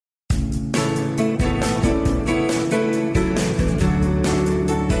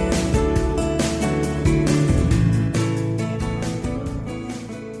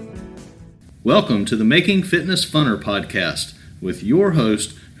Welcome to the Making Fitness Funner podcast with your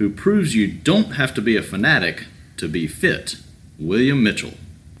host who proves you don't have to be a fanatic to be fit, William Mitchell.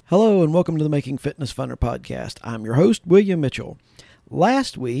 Hello and welcome to the Making Fitness Funner podcast. I'm your host, William Mitchell.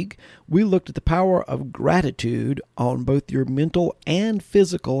 Last week, we looked at the power of gratitude on both your mental and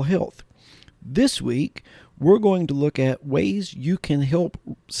physical health. This week, we're going to look at ways you can help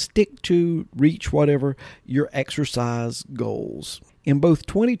stick to, reach whatever your exercise goals. In both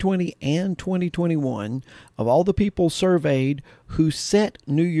 2020 and 2021, of all the people surveyed who set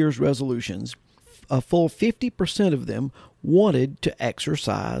New Year's resolutions, a full 50% of them wanted to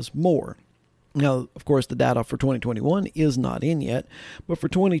exercise more. Now, of course, the data for 2021 is not in yet, but for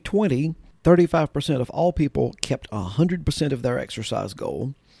 2020, 35% of all people kept 100% of their exercise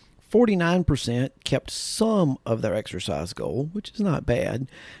goal. 49% kept some of their exercise goal, which is not bad.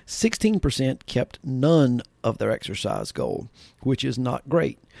 16% kept none of their exercise goal, which is not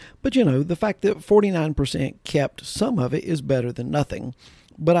great. But the fact that 49% kept some of it is better than nothing.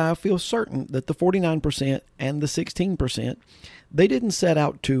 But I feel certain that the 49% and the 16%, they didn't set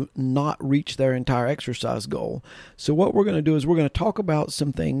out to not reach their entire exercise goal. So what we're going to do is we're going to talk about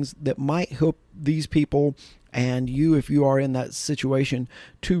some things that might help these people and you, if you are in that situation,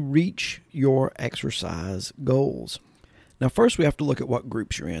 to reach your exercise goals. Now, first we have to look at what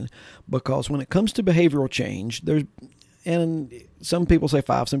groups you're in, because when it comes to behavioral change, and some people say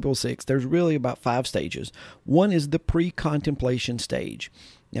 5, some people 6, there's really about 5 stages. One is the pre-contemplation stage.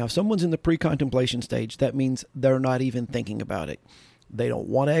 Now, if someone's in the pre-contemplation stage, that means they're not even thinking about it. They don't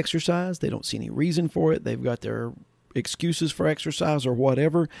want to exercise. They don't see any reason for it. They've got their excuses for exercise or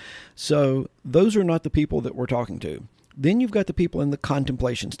whatever. So those are not the people that we're talking to. Then you've got the people in the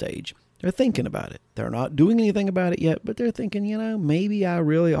contemplation stage. They're thinking about it. They're not doing anything about it yet, but they're thinking, maybe I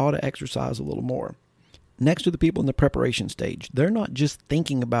really ought to exercise a little more. Next are the people in the preparation stage. They're not just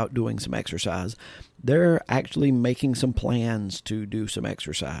thinking about doing some exercise. They're actually making some plans to do some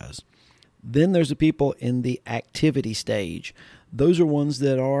exercise. Then there's the people in the activity stage. Those are ones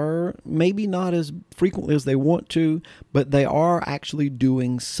that are maybe not as frequently as they want to, but they are actually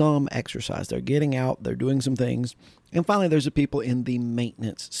doing some exercise. They're getting out, they're doing some things. And finally, there's the people in the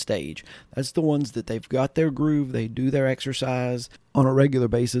maintenance stage. That's the ones that they've got their groove, they do their exercise on a regular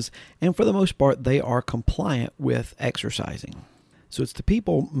basis, and for the most part, they are compliant with exercising. So it's the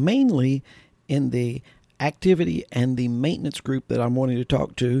people mainly in the activity and the maintenance group that I'm wanting to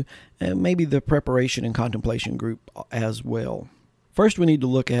talk to, and maybe the preparation and contemplation group as well. First, we need to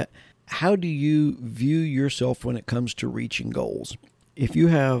look at how do you view yourself when it comes to reaching goals. If you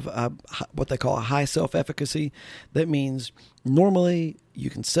have what they call a high self-efficacy, that means normally you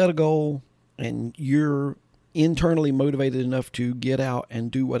can set a goal and you're internally motivated enough to get out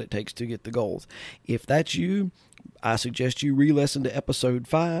and do what it takes to get the goals. If that's you, I suggest you re-listen to episode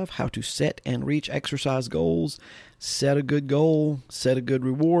 5, how to set and reach exercise goals. Set a good goal, set a good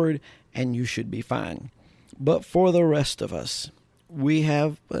reward, and you should be fine. But for the rest of us, we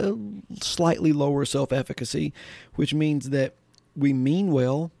have a slightly lower self-efficacy, which means that we mean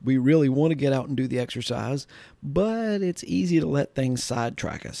well, we really want to get out and do the exercise, but it's easy to let things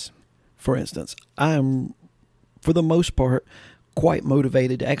sidetrack us. For instance, I'm, for the most part, quite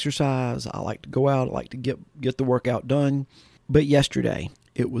motivated to exercise. I like to go out, I like to get the workout done. But yesterday,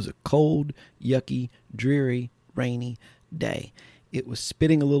 it was a cold, yucky, dreary, rainy day. It was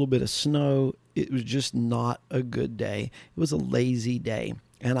spitting a little bit of snow. It was just not a good day. It was a lazy day,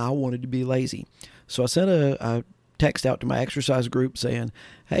 and I wanted to be lazy. So I sent a text out to my exercise group saying,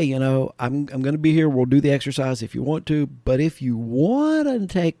 hey, I'm going to be here. We'll do the exercise if you want to, but if you want to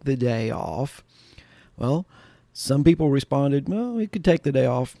take the day off, well, some people responded, well, we could take the day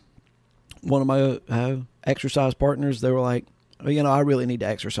off. One of my exercise partners, they were like, I really need to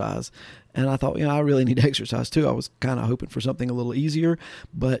exercise. And I thought, I really need to exercise too. I was kind of hoping for something a little easier,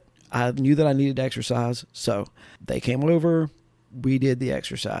 but I knew that I needed to exercise. So they came over, we did the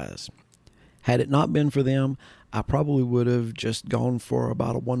exercise. Had it not been for them, I probably would have just gone for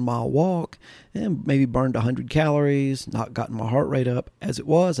about a 1-mile walk and maybe burned 100 calories, not gotten my heart rate up. As it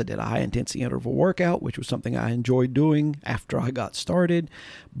was, I did a high-intensity interval workout, which was something I enjoyed doing after I got started,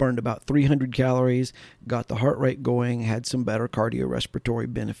 burned about 300 calories, got the heart rate going, had some better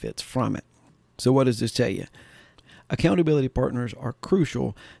cardiorespiratory benefits from it. So what does this tell you? Accountability partners are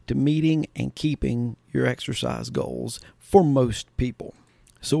crucial to meeting and keeping your exercise goals for most people.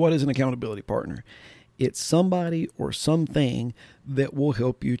 So what is an accountability partner? It's somebody or something that will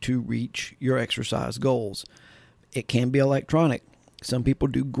help you to reach your exercise goals. It can be electronic. Some people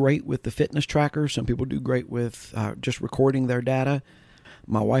do great with the fitness tracker. Some people do great with just recording their data.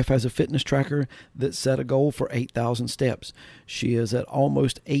 My wife has a fitness tracker that set a goal for 8,000 steps. She is at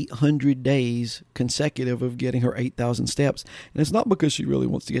almost 800 days consecutive of getting her 8,000 steps. And it's not because she really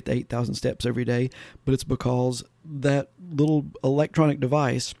wants to get to 8,000 steps every day, but it's because that little electronic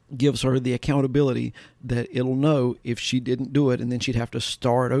device gives her the accountability that it'll know if she didn't do it, and then she'd have to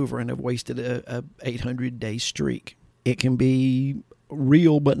start over and have wasted a 800-day streak. It can be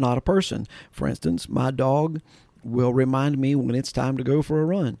real but not a person. For instance, my dog will remind me when it's time to go for a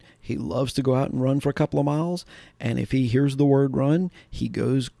run. He loves to go out and run for a couple of miles, and if he hears the word run, he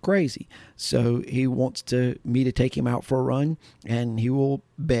goes crazy. So he wants me to take him out for a run, and he will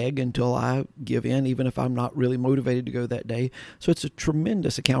beg until I give in, even if I'm not really motivated to go that day. So it's a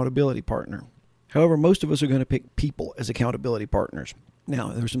tremendous accountability partner. However, most of us are going to pick people as accountability partners. Now,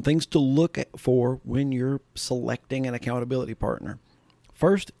 there's some things to look for when you're selecting an accountability partner.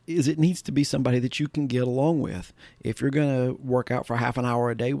 First is it needs to be somebody that you can get along with. If you're going to work out for half an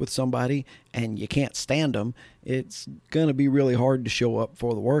hour a day with somebody and you can't stand them, it's going to be really hard to show up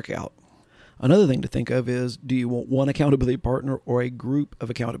for the workout. Another thing to think of is, do you want one accountability partner or a group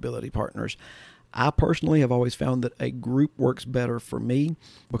of accountability partners? I personally have always found that a group works better for me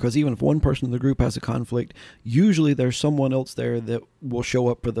because even if one person in the group has a conflict, usually there's someone else there that will show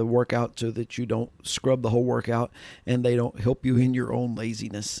up for the workout so that you don't scrub the whole workout and they don't help you in your own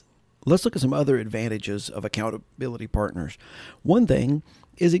laziness. Let's look at some other advantages of accountability partners. One thing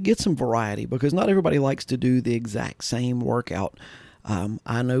is it gets some variety because not everybody likes to do the exact same workout.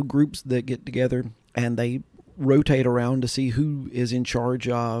 I know groups that get together and they rotate around to see who is in charge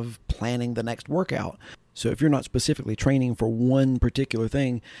of planning the next workout. So if you're not specifically training for one particular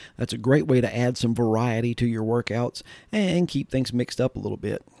thing, that's a great way to add some variety to your workouts and keep things mixed up a little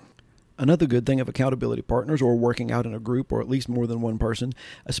bit. Another good thing of accountability partners or working out in a group or at least more than one person,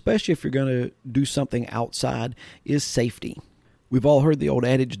 especially if you're going to do something outside, is safety. We've all heard the old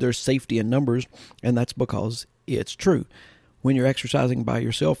adage, there's safety in numbers, and that's because it's true. When you're exercising by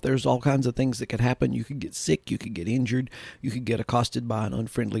yourself, there's all kinds of things that could happen. You could get sick, you could get injured, you could get accosted by an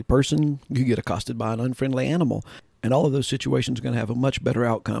unfriendly person, you could get accosted by an unfriendly animal. And all of those situations are going to have a much better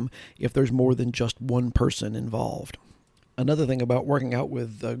outcome if there's more than just one person involved. Another thing about working out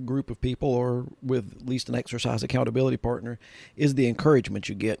with a group of people or with at least an exercise accountability partner is the encouragement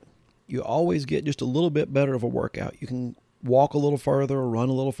you get. You always get just a little bit better of a workout. You can walk a little farther, run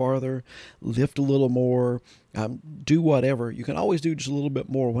a little farther, lift a little more, do whatever. You can always do just a little bit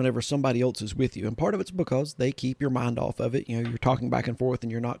more whenever somebody else is with you. And part of it's because they keep your mind off of it. You're talking back and forth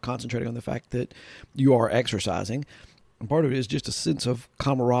and you're not concentrating on the fact that you are exercising. And part of it is just a sense of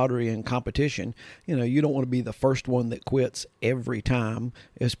camaraderie and competition. You don't want to be the first one that quits every time,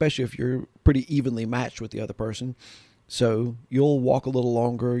 especially if you're pretty evenly matched with the other person. So you'll walk a little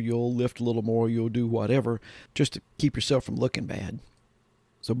longer, you'll lift a little more, you'll do whatever just to keep yourself from looking bad.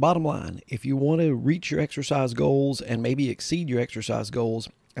 So bottom line, if you want to reach your exercise goals and maybe exceed your exercise goals,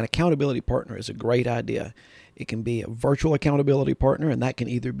 an accountability partner is a great idea. It can be a virtual accountability partner, and that can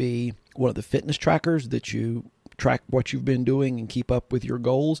either be one of the fitness trackers that you track what you've been doing and keep up with your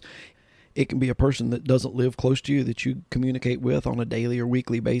goals. It can be a person that doesn't live close to you that you communicate with on a daily or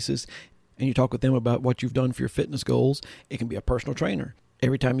weekly basis, and you talk with them about what you've done for your fitness goals. It can be a personal trainer.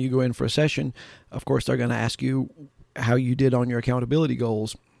 Every time you go in for a session, of course, they're going to ask you how you did on your accountability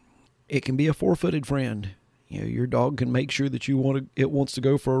goals. It can be a four-footed friend. Your dog can make sure that it wants to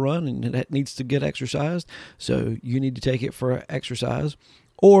go for a run and it needs to get exercised, so you need to take it for exercise.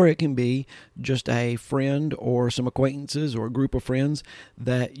 Or it can be just a friend or some acquaintances or a group of friends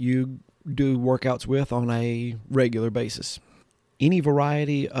that you do workouts with on a regular basis. Any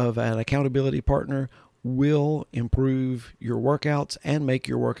variety of an accountability partner will improve your workouts and make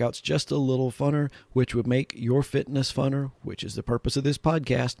your workouts just a little funner, which would make your fitness funner, which is the purpose of this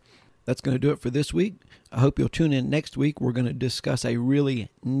podcast. That's going to do it for this week. I hope you'll tune in next week. We're going to discuss a really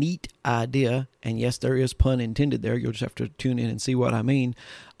neat idea, and yes, there is pun intended there. You'll just have to tune in and see what I mean,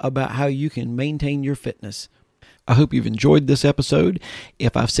 about how you can maintain your fitness. I hope you've enjoyed this episode.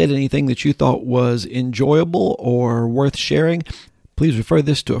 If I've said anything that you thought was enjoyable or worth sharing, please refer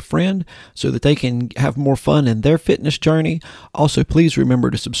this to a friend so that they can have more fun in their fitness journey. Also, please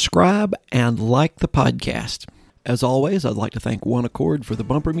remember to subscribe and like the podcast. As always, I'd like to thank One Accord for the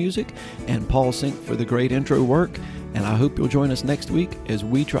bumper music and Paul Sink for the great intro work. And I hope you'll join us next week as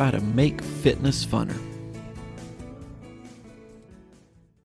we try to make fitness funner.